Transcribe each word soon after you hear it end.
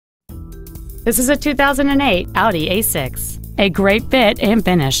This is a 2008 Audi A6, a great fit and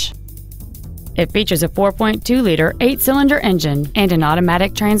finish. It features a 4.2-liter 8-cylinder engine and an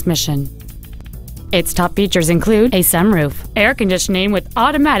automatic transmission. Its top features include a sunroof, air conditioning with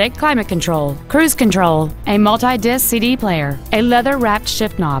automatic climate control, cruise control, a multi-disc CD player, a leather-wrapped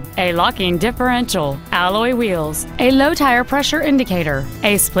shift knob, a locking differential, alloy wheels, a low tire pressure indicator,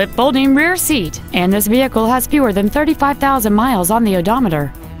 a split folding rear seat, and this vehicle has fewer than 35,000 miles on the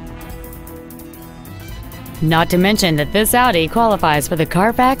odometer. Not to mention that this Audi qualifies for the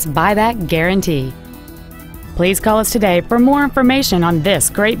Carfax buyback guarantee. Please call us today for more information on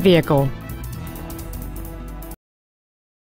this great vehicle.